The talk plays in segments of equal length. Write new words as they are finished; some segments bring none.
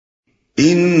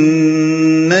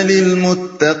ان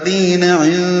للمتقین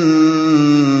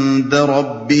عند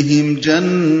ربهم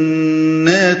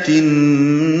جنات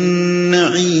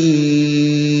النعیم،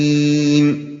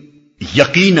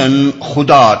 یقیناً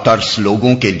خدا ترس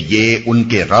لوگوں کے لیے ان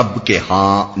کے رب کے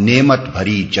ہاں نعمت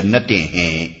بھری جنتیں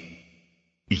ہیں۔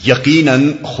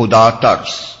 یقیناً خدا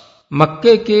ترس۔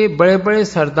 مکے کے بڑے بڑے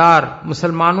سردار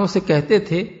مسلمانوں سے کہتے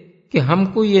تھے کہ ہم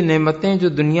کو یہ نعمتیں جو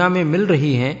دنیا میں مل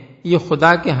رہی ہیں یہ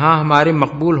خدا کے ہاں ہمارے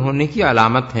مقبول ہونے کی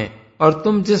علامت ہیں، اور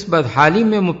تم جس بدحالی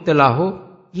میں مبتلا ہو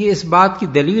یہ اس بات کی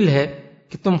دلیل ہے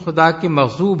کہ تم خدا کے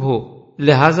مغضوب ہو،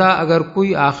 لہذا اگر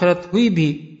کوئی آخرت ہوئی بھی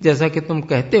جیسا کہ تم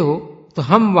کہتے ہو تو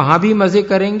ہم وہاں بھی مزے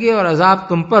کریں گے اور عذاب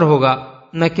تم پر ہوگا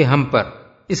نہ کہ ہم پر۔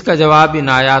 اس کا جواب ان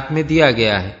آیات میں دیا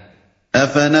گیا ہے۔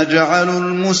 افنجعل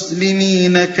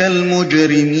المسلمین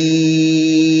کالمجرمین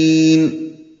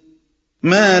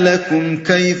ما لکم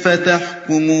کیف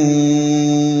تحکمون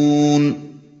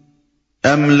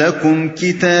ام لکم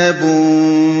کتاب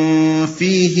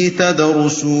فیہ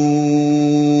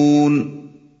تدرسون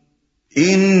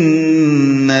ان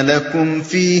لکم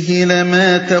فیہ لما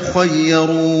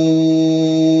تخیرون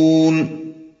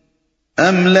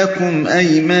ام لکم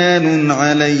ایمان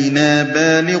علینا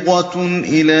بالغۃ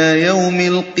الی یوم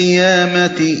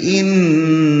القیامۃ ان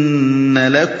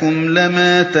لکم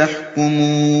لما تحکمون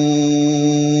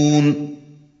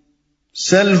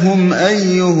سلہم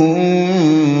ایہم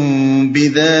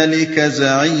بذلک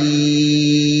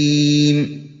زعیم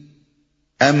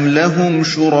ام لهم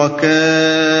شرکاء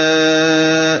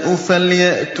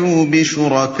فلیأتوا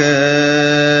بشرکائہم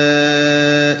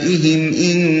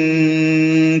ان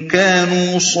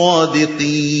كانوا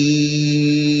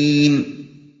صادقین۔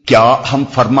 کیا ہم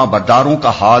فرما برداروں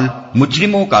کا حال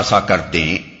مجرموں کا سا کر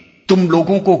دیں؟ تم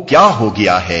لوگوں کو کیا ہو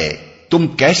گیا ہے؟ تم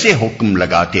کیسے حکم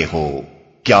لگاتے ہو؟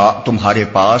 کیا تمہارے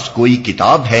پاس کوئی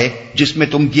کتاب ہے جس میں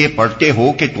تم یہ پڑھتے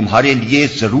ہو کہ تمہارے لیے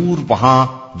ضرور وہاں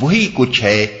وہی کچھ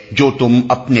ہے جو تم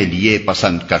اپنے لیے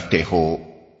پسند کرتے ہو؟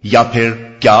 یا پھر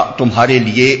کیا تمہارے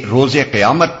لیے روز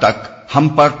قیامت تک ہم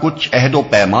پر کچھ عہد و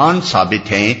پیمان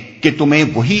ثابت ہیں کہ تمہیں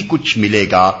وہی کچھ ملے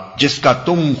گا جس کا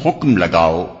تم حکم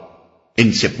لگاؤ؟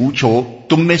 ان سے پوچھو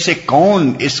تم میں سے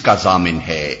کون اس کا ضامن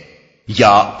ہے؟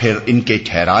 یا پھر ان کے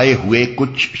ٹھہرائے ہوئے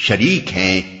کچھ شریک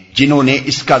ہیں جنہوں نے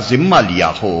اس کا ذمہ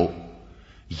لیا ہو؟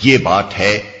 یہ بات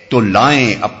ہے تو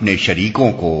لائیں اپنے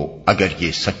شریکوں کو اگر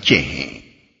یہ سچے ہیں۔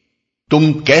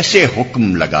 تم کیسے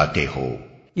حکم لگاتے ہو؟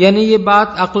 یعنی یہ بات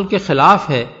عقل کے خلاف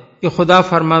ہے کہ خدا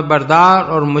فرما بردار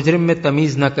اور مجرم میں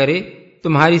تمیز نہ کرے۔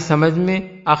 تمہاری سمجھ میں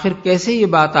آخر کیسے یہ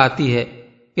بات آتی ہے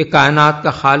کہ کائنات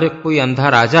کا خالق کوئی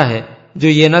اندھا راجا ہے جو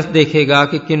یہ نہ دیکھے گا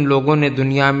کہ کن لوگوں نے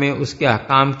دنیا میں اس کے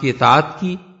احکام کی اطاعت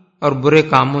کی اور برے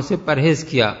کاموں سے پرہیز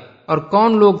کیا، اور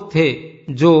کون لوگ تھے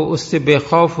جو اس سے بے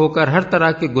خوف ہو کر ہر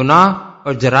طرح کے گناہ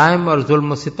اور جرائم اور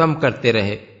ظلم و ستم کرتے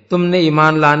رہے۔ تم نے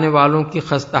ایمان لانے والوں کی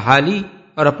خستہ حالی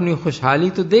اور اپنی خوشحالی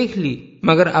تو دیکھ لی،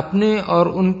 مگر اپنے اور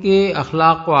ان کے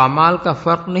اخلاق و اعمال کا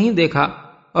فرق نہیں دیکھا،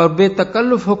 اور بے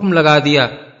تکلف حکم لگا دیا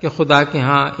کہ خدا کے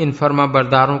ہاں ان فرما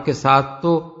برداروں کے ساتھ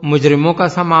تو مجرموں کا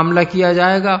سا معاملہ کیا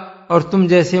جائے گا اور تم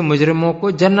جیسے مجرموں کو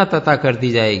جنت عطا کر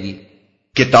دی جائے گی۔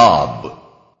 کتاب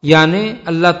یعنی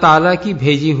اللہ تعالی کی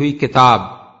بھیجی ہوئی کتاب۔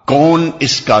 کون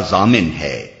اس کا ضامن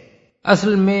ہے؟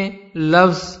 اصل میں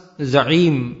لفظ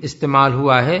زعیم استعمال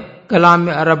ہوا ہے۔ کلام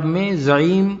عرب میں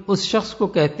زعیم اس شخص کو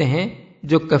کہتے ہیں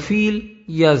جو کفیل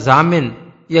یا ضامن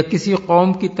یا کسی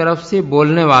قوم کی طرف سے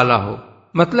بولنے والا ہو۔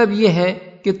 مطلب یہ ہے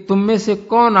کہ تم میں سے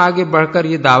کون آگے بڑھ کر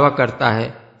یہ دعویٰ کرتا ہے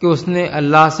کہ اس نے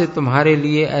اللہ سے تمہارے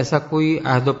لیے ایسا کوئی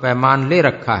عہد و پیمان لے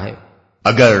رکھا ہے؟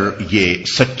 اگر یہ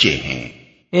سچے ہیں،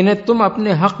 انہیں تم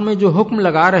اپنے حق میں جو حکم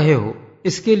لگا رہے ہو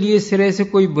اس کے لیے سرے سے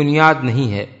کوئی بنیاد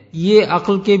نہیں ہے۔ یہ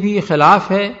عقل کے بھی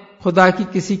خلاف ہے۔ خدا کی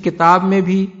کسی کتاب میں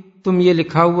بھی تم یہ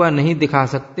لکھا ہوا نہیں دکھا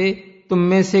سکتے۔ تم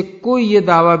میں سے کوئی یہ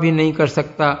دعویٰ بھی نہیں کر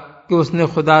سکتا کہ اس نے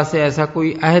خدا سے ایسا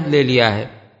کوئی عہد لے لیا ہے،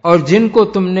 اور جن کو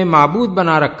تم نے معبود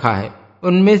بنا رکھا ہے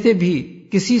ان میں سے بھی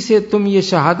کسی سے تم یہ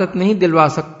شہادت نہیں دلوا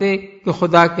سکتے کہ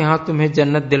خدا کے ہاں تمہیں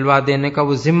جنت دلوا دینے کا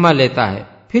وہ ذمہ لیتا ہے۔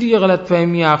 پھر یہ غلط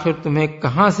فہمی آخر تمہیں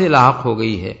کہاں سے لاحق ہو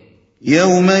گئی ہے؟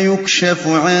 یوم یکشف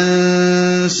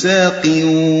عن ساق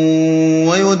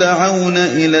ویدعون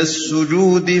الی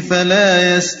السجود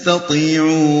فلا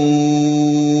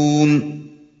یستطیعون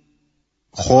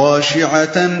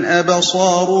خاشعة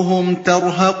أبصارهم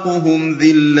ترهقهم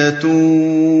ذلة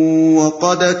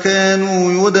وقد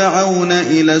كانوا يدعون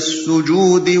إلى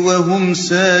السجود وهم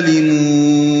سالمون۔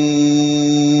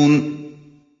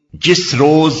 جس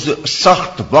روز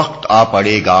سخت وقت آ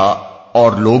پڑے گا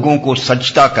اور لوگوں کو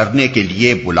سجدہ کرنے کے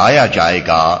لیے بلایا جائے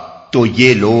گا تو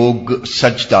یہ لوگ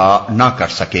سجدہ نہ کر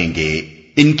سکیں گے،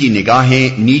 ان کی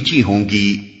نگاہیں نیچی ہوں گی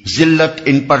ذلت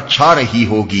ان پر چھا رہی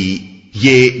ہوگی،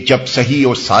 یہ جب صحیح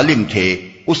و سالم تھے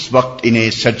اس وقت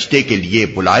انہیں سجدے کے لیے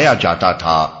بلایا جاتا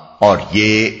تھا اور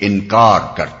یہ انکار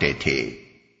کرتے تھے۔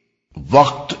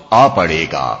 وقت آ پڑے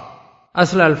گا،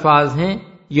 اصل الفاظ ہیں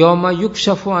یوم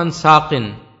یکشف عن ساق،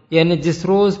 یعنی جس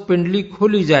روز پنڈلی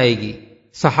کھولی جائے گی۔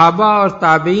 صحابہ اور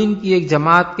تابعین کی ایک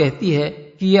جماعت کہتی ہے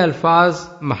کہ یہ الفاظ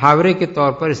محاورے کے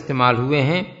طور پر استعمال ہوئے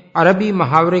ہیں۔ عربی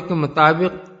محاورے کے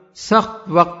مطابق سخت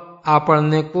وقت آ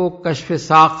پڑنے کو کشف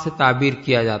ساق سے تعبیر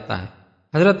کیا جاتا ہے۔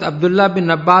 حضرت عبداللہ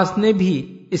بن عباس نے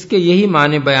بھی اس کے یہی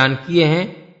معنی بیان کیے ہیں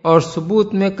اور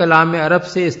ثبوت میں کلام عرب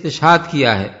سے استشہاد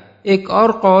کیا ہے۔ ایک اور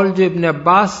قول جو ابن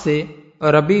عباس سے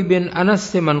اور ربیع بن انس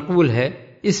سے منقول ہے،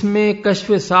 اس میں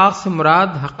کشف ساق سے مراد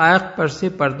حقائق پر سے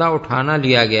پردہ اٹھانا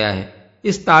لیا گیا ہے۔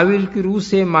 اس تعویل کی روح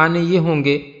سے معنی یہ ہوں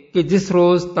گے کہ جس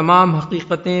روز تمام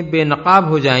حقیقتیں بے نقاب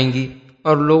ہو جائیں گی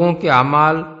اور لوگوں کے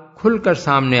اعمال کھل کر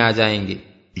سامنے آ جائیں گے۔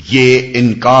 یہ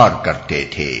انکار کرتے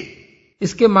تھے۔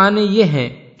 اس کے معنی یہ ہیں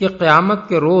کہ قیامت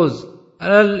کے روز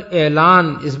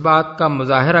اعلان اس بات کا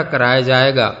مظاہرہ کرایا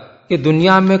جائے گا کہ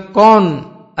دنیا میں کون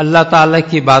اللہ تعالیٰ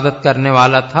کی عبادت کرنے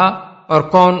والا تھا اور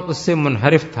کون اس سے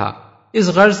منحرف تھا۔ اس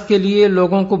غرض کے لیے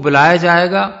لوگوں کو بلایا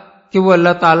جائے گا کہ وہ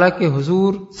اللہ تعالیٰ کے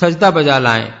حضور سجدہ بجا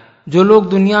لائیں۔ جو لوگ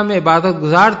دنیا میں عبادت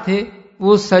گزار تھے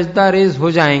وہ سجدہ ریز ہو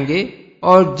جائیں گے،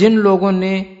 اور جن لوگوں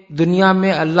نے دنیا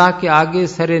میں اللہ کے آگے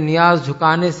سر نیاز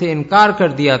جھکانے سے انکار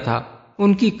کر دیا تھا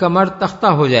ان کی کمر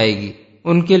تختہ ہو جائے گی۔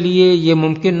 ان کے لیے یہ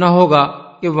ممکن نہ ہوگا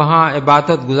کہ وہاں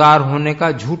عبادت گزار ہونے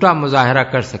کا جھوٹا مظاہرہ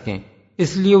کر سکیں،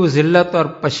 اس لیے وہ ذلت اور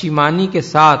پشیمانی کے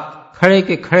ساتھ کھڑے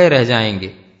کے کھڑے رہ جائیں گے۔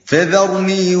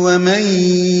 فَذَرْنِي وَمَن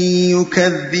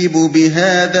يُكَذِّبُ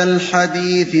بِهَذَا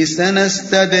الْحَدِيثِ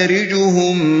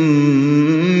سَنَسْتَدْرِجُهُم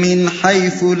مِّنْ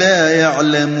حَيْثُ لَا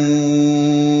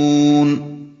يَعْلَمُونَ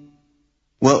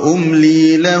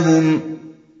وَأُمْلِي لَهُمْ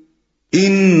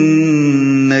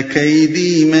إِنَّ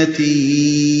كَيْدِي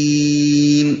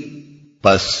مَتِينٌ۔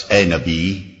 بس اے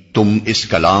نبی، تم اس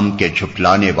کلام کے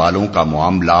جھٹلانے والوں کا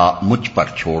معاملہ مجھ پر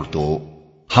چھوڑ دو،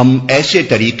 ہم ایسے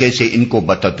طریقے سے ان کو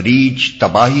بتدریج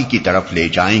تباہی کی طرف لے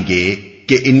جائیں گے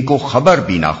کہ ان کو خبر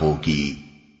بھی نہ ہوگی۔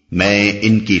 میں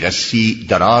ان کی رسی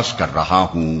دراز کر رہا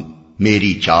ہوں،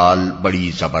 میری چال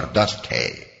بڑی زبردست ہے،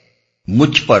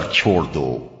 مجھ پر چھوڑ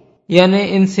دو۔ یعنی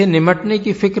ان سے نمٹنے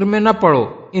کی فکر میں نہ پڑو،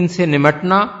 ان سے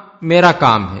نمٹنا میرا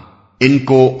کام ہے، ان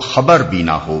کو خبر بھی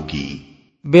نہ ہوگی۔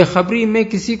 بے خبری میں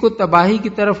کسی کو تباہی کی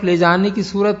طرف لے جانے کی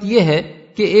صورت یہ ہے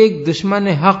کہ ایک دشمن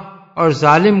حق اور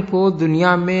ظالم کو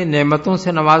دنیا میں نعمتوں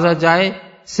سے نوازا جائے،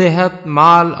 صحت،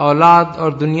 مال، اولاد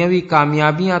اور دنیاوی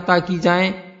کامیابیاں عطا کی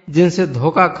جائیں، جن سے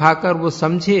دھوکہ کھا کر وہ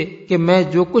سمجھے کہ میں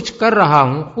جو کچھ کر رہا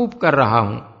ہوں خوب کر رہا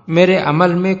ہوں، میرے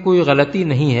عمل میں کوئی غلطی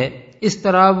نہیں ہے۔ اس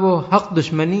طرح وہ حق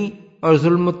دشمنی اور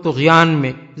ظلم و طغیان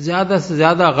میں زیادہ سے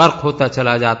زیادہ غرق ہوتا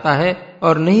چلا جاتا ہے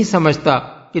اور نہیں سمجھتا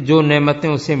کہ جو نعمتیں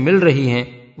اسے مل رہی ہیں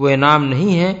وہ انعام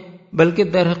نہیں ہیں، بلکہ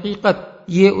در حقیقت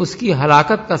یہ اس کی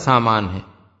ہلاکت کا سامان ہے۔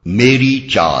 میری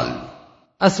چال،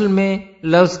 اصل میں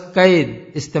لفظ قید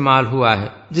استعمال ہوا ہے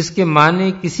جس کے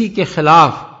معنی کسی کے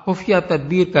خلاف خفیہ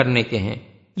تدبیر کرنے کے ہیں۔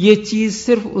 یہ چیز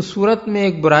صرف اس صورت میں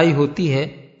ایک برائی ہوتی ہے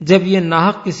جب یہ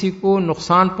ناحق کسی کو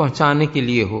نقصان پہنچانے کے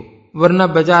لیے ہو، ورنہ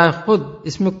بجائے خود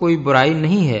اس میں کوئی برائی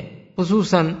نہیں ہے،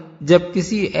 خصوصاً جب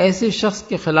کسی ایسے شخص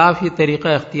کے خلاف یہ طریقہ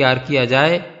اختیار کیا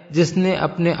جائے جس نے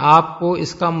اپنے آپ کو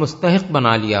اس کا مستحق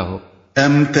بنا لیا ہو۔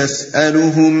 ام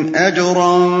تسألهم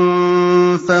اجرا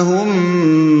فهم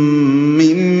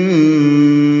من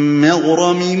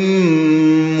مغرم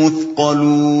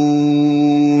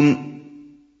مثقلون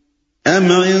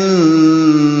ام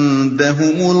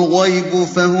عندهم الغیب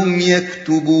فهم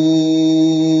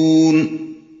یکتبون۔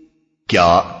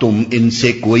 کیا تم ان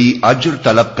سے کوئی اجر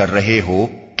طلب کر رہے ہو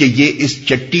کہ یہ اس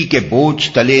چٹی کے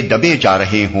بوجھ تلے دبے جا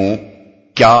رہے ہوں؟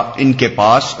 کیا ان کے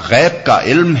پاس غیب کا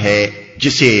علم ہے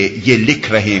جسے یہ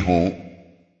لکھ رہے ہوں،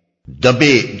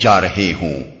 دبے جا رہے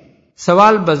ہوں؟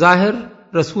 سوال بظاہر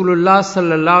رسول اللہ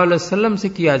صلی اللہ علیہ وسلم سے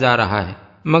کیا جا رہا ہے،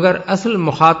 مگر اصل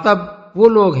مخاطب وہ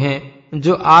لوگ ہیں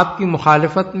جو آپ کی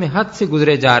مخالفت میں حد سے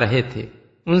گزرے جا رہے تھے۔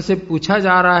 ان سے پوچھا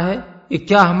جا رہا ہے کہ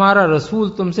کیا ہمارا رسول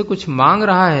تم سے کچھ مانگ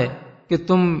رہا ہے کہ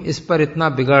تم اس پر اتنا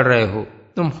بگڑ رہے ہو؟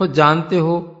 تم خود جانتے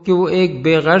ہو کہ وہ ایک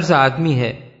بے غرض آدمی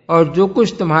ہے اور جو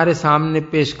کچھ تمہارے سامنے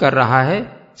پیش کر رہا ہے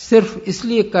صرف اس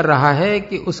لیے کر رہا ہے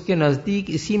کہ اس کے نزدیک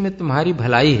اسی میں تمہاری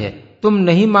بھلائی ہے۔ تم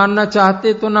نہیں ماننا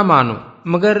چاہتے تو نہ مانو،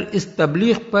 مگر اس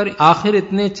تبلیغ پر آخر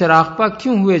اتنے چراغپا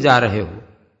کیوں ہوئے جا رہے ہو؟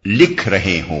 لکھ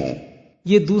رہے ہوں۔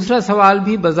 یہ دوسرا سوال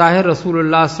بھی بظاہر رسول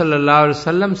اللہ صلی اللہ علیہ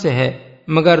وسلم سے ہے،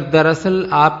 مگر دراصل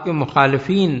آپ کے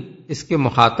مخالفین اس کے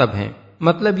مخاطب ہیں۔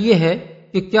 مطلب یہ ہے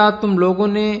کہ کیا تم لوگوں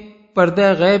نے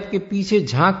پردہ غیب کے پیچھے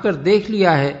جھانک کر دیکھ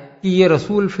لیا ہے کہ یہ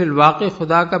رسول فی الواقع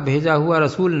خدا کا بھیجا ہوا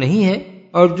رسول نہیں ہے،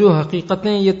 اور جو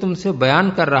حقیقتیں یہ تم سے بیان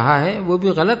کر رہا ہے وہ بھی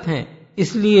غلط ہیں، اس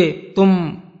لیے تم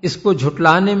اس کو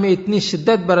جھٹلانے میں اتنی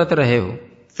شدت برت رہے ہو۔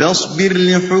 فاصبر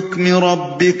لحكم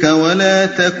ربك ولا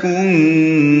تكن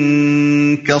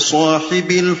كصاحب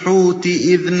الحوت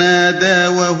إذ نادى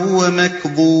وهو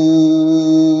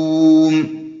مكظوم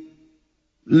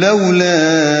لولا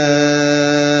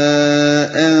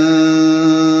أن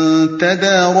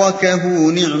تداركه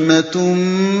نعمة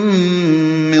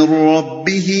من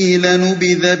ربه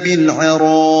لنبذ بالعراء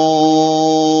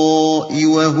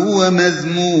وهو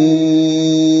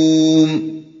مذموم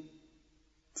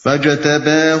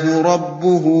فاجتباه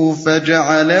ربه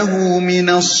فجعله من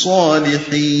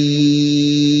الصالحين۔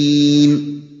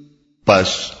 پس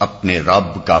اپنے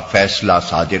رب کا فیصلہ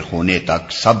صادر ہونے تک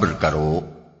صبر کرو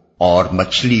اور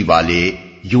مچھلی والے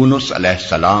یونس علیہ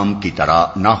السلام کی طرح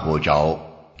نہ ہو جاؤ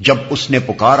جب اس نے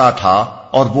پکارا تھا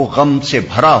اور وہ غم سے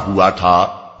بھرا ہوا تھا،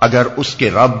 اگر اس کے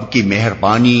رب کی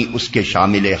مہربانی اس کے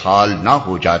شامل حال نہ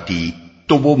ہو جاتی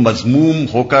تو وہ مذموم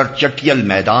ہو کر چٹیل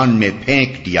میدان میں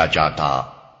پھینک دیا جاتا۔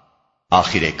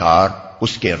 آخر کار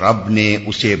اس کے رب نے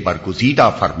اسے برگزیدہ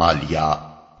فرما لیا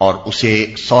اور اسے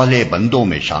صالح بندوں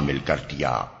میں شامل کر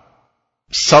دیا۔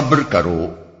 صبر کرو،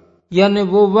 یعنی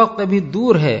وہ وقت ابھی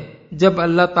دور ہے جب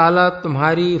اللہ تعالیٰ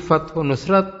تمہاری فتح و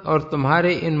نصرت اور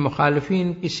تمہارے ان مخالفین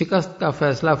کی شکست کا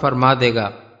فیصلہ فرما دے گا۔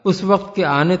 اس وقت کے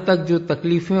آنے تک جو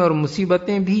تکلیفیں اور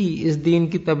مصیبتیں بھی اس دین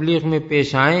کی تبلیغ میں پیش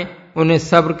آئیں انہیں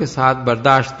صبر کے ساتھ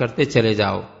برداشت کرتے چلے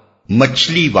جاؤ۔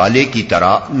 مچھلی والے کی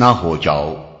طرح نہ ہو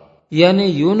جاؤ، یعنی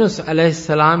یونس علیہ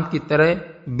السلام کی طرح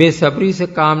بے صبری سے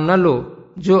کام نہ لو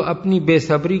جو اپنی بے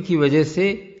صبری کی وجہ سے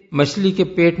مچھلی کے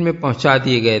پیٹ میں پہنچا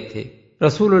دیے گئے تھے۔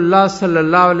 رسول اللہ صلی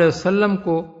اللہ علیہ وسلم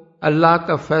کو اللہ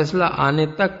کا فیصلہ آنے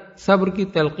تک صبر کی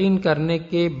تلقین کرنے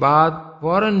کے بعد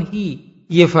فوراً ہی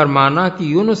یہ فرمانا کہ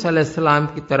یونس علیہ السلام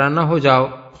کی طرح نہ ہو جاؤ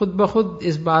خود بخود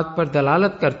اس بات پر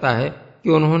دلالت کرتا ہے کہ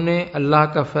انہوں نے اللہ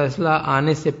کا فیصلہ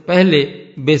آنے سے پہلے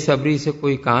بے صبری سے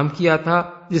کوئی کام کیا تھا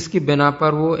جس کی بنا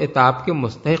پر وہ عتاب کے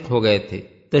مستحق ہو گئے تھے۔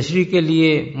 تشریح کے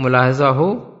لیے ملاحظہ ہو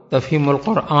تفہیم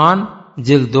القرآن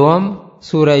جلد دوم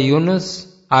سورہ یونس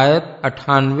آیت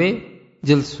 98،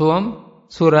 جلد سوم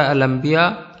سورہ الانبیاء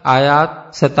آیات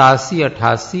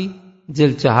 87-88،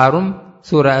 جلد چہارم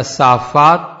سورہ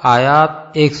الصافات آیات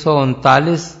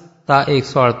 139 تا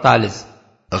 148۔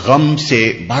 غم سے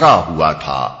بھرا ہوا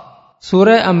تھا۔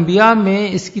 سورہ انبیاء میں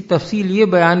اس کی تفصیل یہ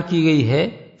بیان کی گئی ہے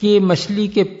کہ مچھلی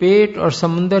کے پیٹ اور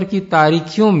سمندر کی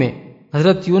تاریکیوں میں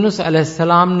حضرت یونس علیہ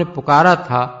السلام نے پکارا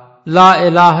تھا، لا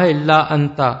الہ الا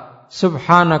انت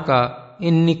سبحانک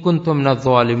انی کنت من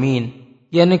الظالمین،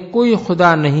 یعنی کوئی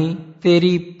خدا نہیں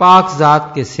تیری پاک ذات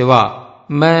کے سوا،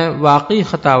 میں واقعی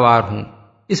خطاوار ہوں۔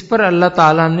 اس پر اللہ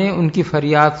تعالیٰ نے ان کی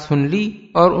فریاد سن لی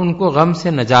اور ان کو غم سے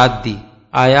نجات دی۔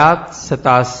 آیات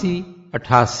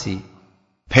 87-88۔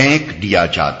 پھینک دیا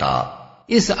جاتا۔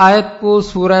 اس آیت کو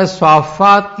سورہ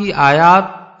صافات کی آیات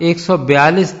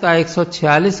 142 تا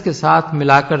 146 کے ساتھ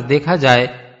ملا کر دیکھا جائے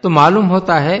تو معلوم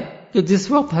ہوتا ہے کہ جس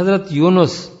وقت حضرت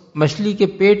یونس مچھلی کے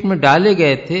پیٹ میں ڈالے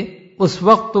گئے تھے اس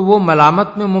وقت تو وہ ملامت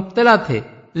میں مبتلا تھے،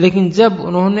 لیکن جب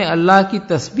انہوں نے اللہ کی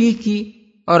تسبیح کی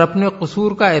اور اپنے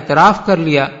قصور کا اعتراف کر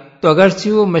لیا تو اگرچہ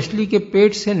وہ مچھلی کے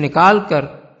پیٹ سے نکال کر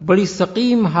بڑی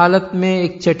سقیم حالت میں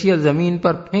ایک چٹیل زمین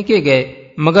پر پھینکے گئے،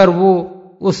 مگر وہ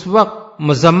اس وقت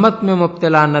مذمت میں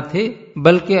مبتلا نہ تھے،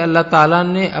 بلکہ اللہ تعالیٰ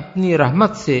نے اپنی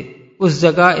رحمت سے اس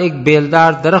جگہ ایک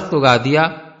بیلدار درخت اگا دیا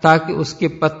تاکہ اس کے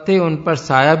پتے ان پر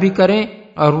سایہ بھی کریں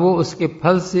اور وہ اس کے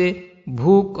پھل سے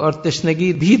بھوک اور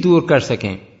تشنگی بھی دور کر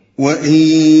سکیں۔ وَإِن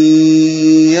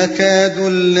يَكَادُ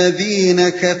الَّذِينَ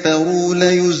كَفَرُوا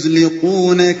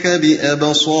لَيُزْلِقُونَكَ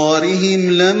بِأَبْصَارِهِمْ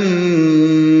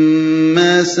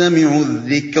لَمَّا سَمِعُوا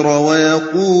الذِّكْرَ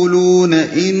وَيَقُولُونَ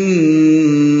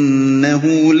إِنَّهُ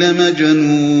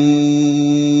لَمَجْنُونٌ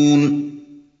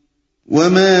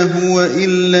وَمَا هُوَ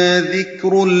إِلَّا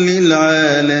ذِكْرٌ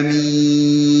لِّلْعَالَمِينَ۔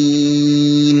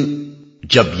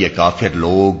 جب یہ کافر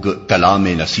لوگ کلام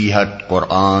نصیحت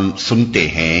قرآن سنتے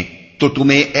ہیں تو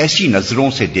تمہیں ایسی نظروں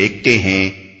سے دیکھتے ہیں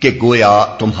کہ گویا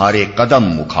تمہارے قدم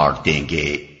اکھاڑ دیں گے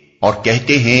اور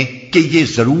کہتے ہیں کہ یہ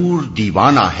ضرور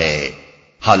دیوانہ ہے،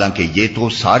 حالانکہ یہ تو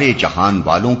سارے جہان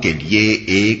والوں کے لیے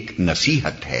ایک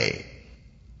نصیحت ہے۔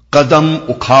 قدم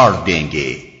اکھاڑ دیں گے،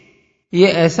 یہ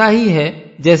ایسا ہی ہے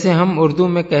جیسے ہم اردو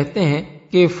میں کہتے ہیں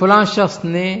کہ فلاں شخص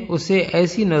نے اسے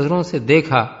ایسی نظروں سے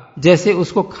دیکھا جیسے اس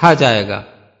کو کھا جائے گا۔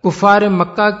 کفار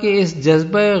مکہ کے اس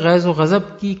جذبہ غیظ و غضب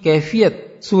کی کیفیت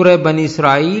سورہ بنی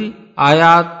اسرائیل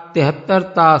آیات 73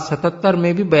 تا 77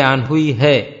 میں بھی بیان ہوئی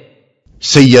ہے۔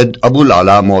 سید ابو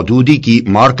العلا مودودی کی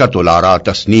مارکۃ الآراء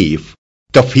تصنیف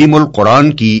تفہیم القرآن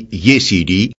کی یہ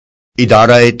CD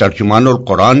ادارہ ترجمان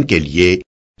القرآن کے لیے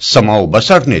سماع و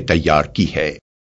بصر نے تیار کی ہے۔